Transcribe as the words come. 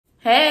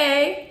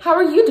Hey, how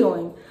are you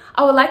doing?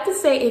 I would like to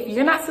say if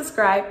you're not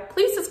subscribed,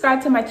 please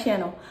subscribe to my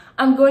channel.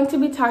 I'm going to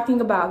be talking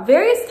about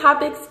various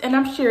topics and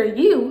I'm sure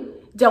you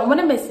don't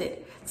want to miss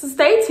it. So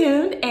stay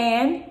tuned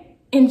and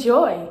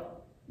enjoy.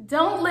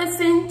 Don't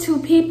listen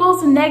to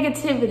people's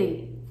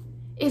negativity.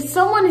 If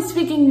someone is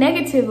speaking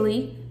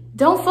negatively,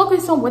 don't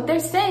focus on what they're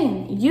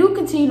saying. You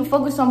continue to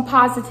focus on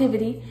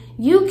positivity.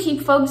 You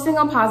keep focusing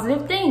on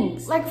positive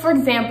things. Like for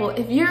example,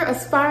 if you're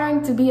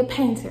aspiring to be a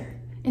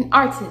painter, an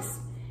artist,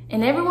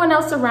 and everyone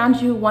else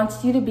around you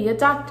wants you to be a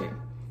doctor.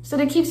 So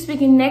they keep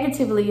speaking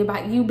negatively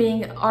about you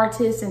being an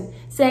artist and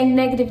saying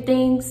negative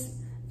things.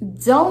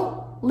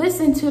 Don't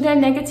listen to their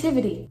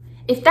negativity.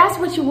 If that's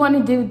what you want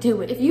to do,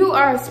 do it. If you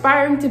are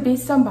aspiring to be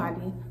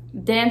somebody,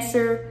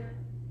 dancer,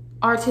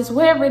 artist,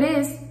 whatever it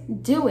is,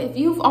 do it. If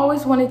you've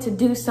always wanted to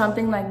do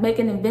something like make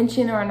an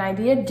invention or an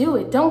idea, do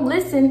it. Don't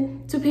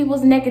listen to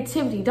people's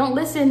negativity. Don't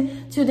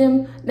listen to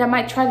them that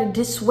might try to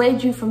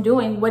dissuade you from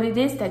doing what it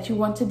is that you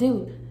want to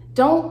do.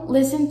 Don't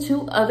listen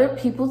to other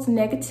people's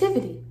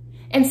negativity.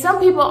 And some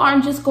people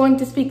aren't just going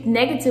to speak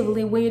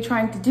negatively when you're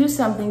trying to do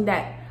something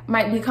that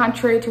might be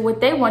contrary to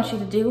what they want you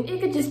to do.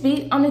 It could just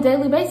be on a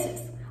daily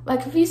basis.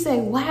 Like if you say,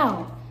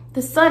 wow,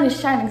 the sun is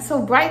shining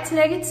so bright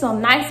today, it's so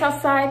nice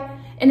outside.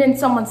 And then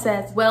someone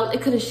says, well,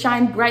 it could have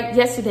shined bright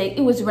yesterday.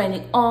 It was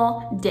raining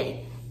all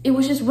day. It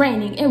was just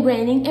raining and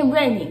raining and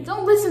raining.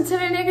 Don't listen to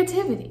their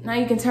negativity. Now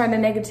you can turn the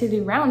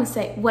negativity around and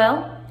say,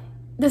 well,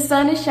 the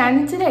sun is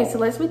shining today, so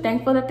let's be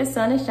thankful that the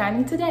sun is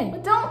shining today.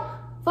 But don't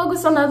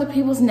focus on other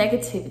people's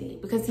negativity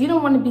because you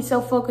don't want to be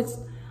so focused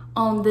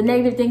on the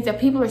negative things that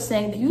people are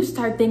saying that you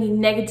start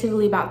thinking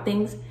negatively about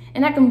things,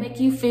 and that can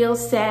make you feel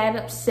sad,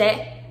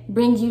 upset,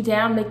 bring you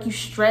down, make you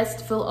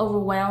stressed, feel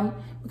overwhelmed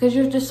because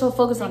you're just so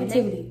focused on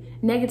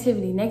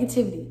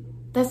negativity.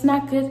 That's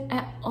not good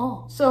at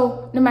all.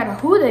 So no matter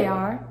who they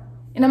are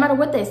and no matter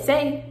what they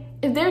say,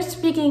 if they're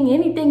speaking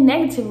anything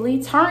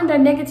negatively, turn their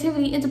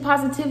negativity into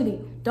positivity.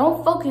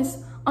 Don't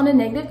focus on the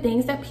negative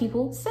things that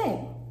people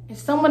say. If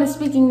someone is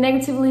speaking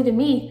negatively to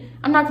me,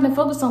 I'm not going to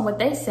focus on what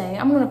they say.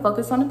 I'm going to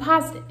focus on the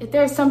positive. If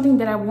there's something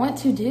that I want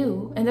to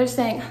do and they're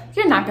saying,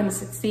 you're not going to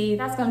succeed,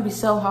 that's going to be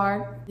so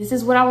hard. This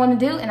is what I want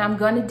to do and I'm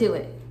going to do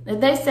it. If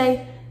they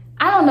say,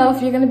 I don't know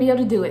if you're going to be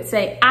able to do it,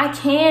 say, I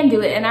can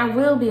do it and I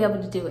will be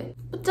able to do it.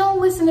 But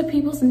don't listen to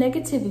people's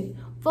negativity.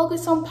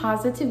 Focus on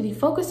positivity.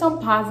 Focus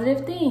on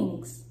positive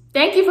things.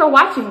 Thank you for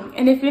watching,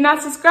 and if you're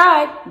not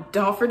subscribed,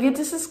 don't forget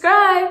to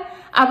subscribe.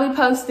 I'll be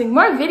posting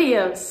more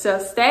videos, so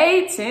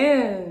stay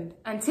tuned.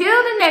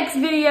 Until the next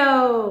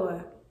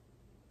video.